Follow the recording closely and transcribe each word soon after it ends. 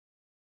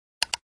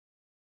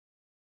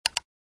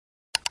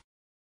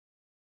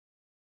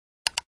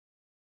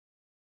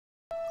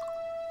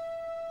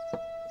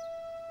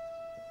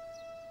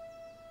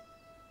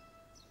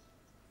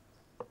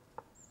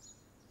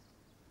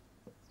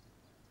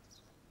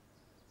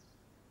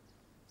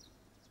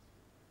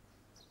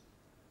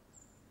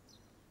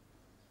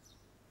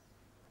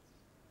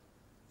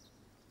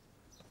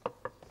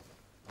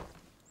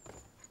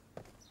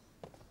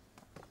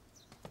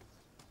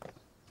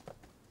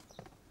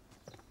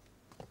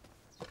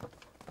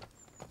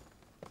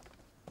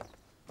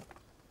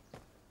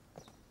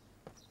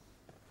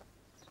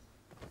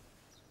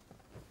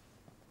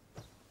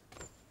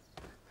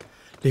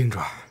令主，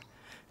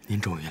您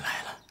终于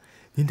来了，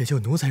您得救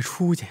奴才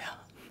出去呀。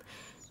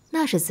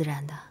那是自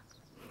然的。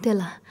对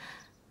了，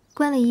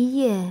关了一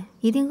夜，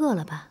一定饿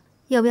了吧？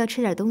要不要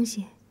吃点东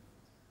西？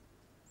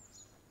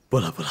不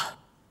了不了，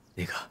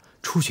那个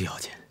出去要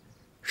紧。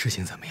事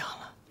情怎么样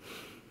了？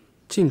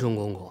晋忠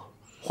公公，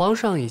皇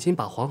上已经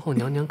把皇后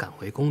娘娘赶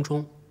回宫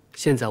中，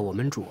现在我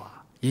们主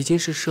啊，已经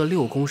是摄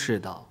6宫室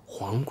的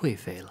皇贵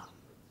妃了。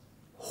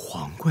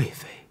皇贵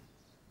妃，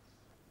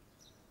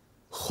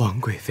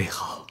皇贵妃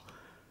好。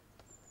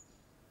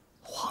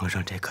皇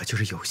上这可就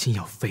是有心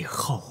要废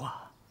后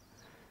啊！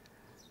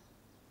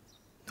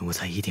奴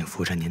才一定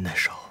扶着您的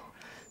手，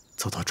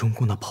走到中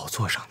宫的宝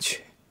座上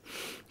去。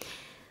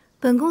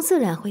本宫自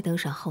然会登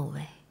上后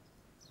位。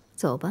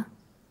走吧。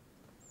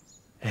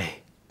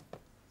哎，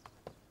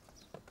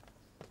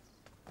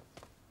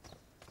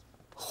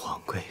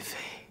皇贵妃，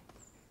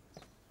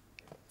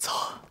走。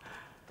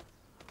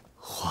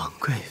皇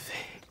贵妃，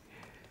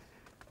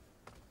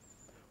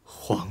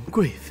皇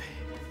贵妃，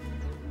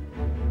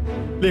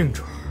令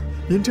主，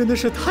您真的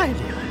是太厉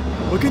害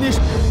了！我跟你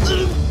说，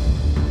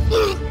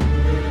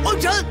王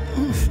臣，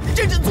你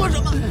这是做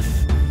什么？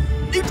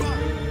令主，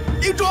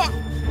令主，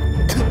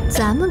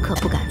咱们可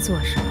不敢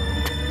做什么。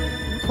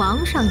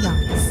皇上要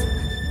你死，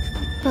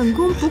本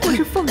宫不过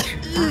是奉旨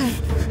罢了。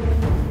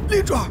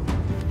令主，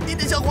你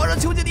得向皇上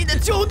求情，你得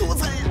救奴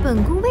才呀！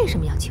本宫为什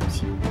么要求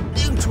情？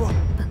令主，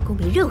本宫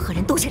比任何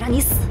人都想让你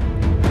死。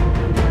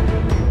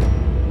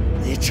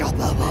你这般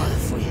忘恩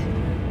负义，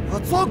我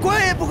做鬼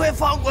也不会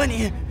放过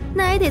你。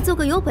那也得做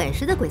个有本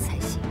事的鬼才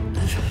行。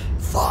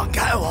放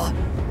开我！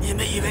你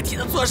们以为替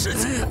他做事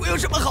情会有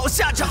什么好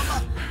下场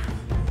吗？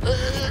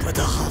你不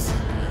得好死，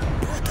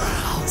不得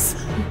好死！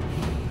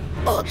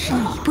是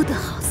你不得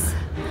好死，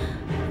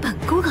本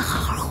宫可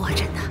好好活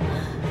着呢。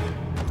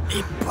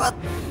你不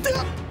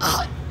得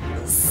好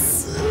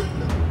死！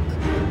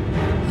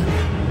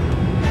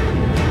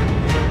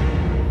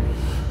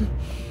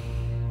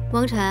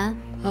王禅，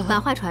把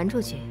话传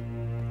出去，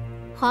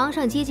皇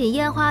上接近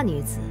烟花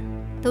女子，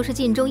都是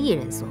晋州一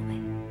人所为。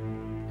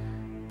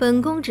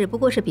本宫只不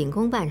过是秉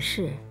公办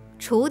事，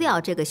除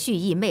掉这个蓄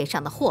意媚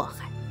上的祸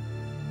害。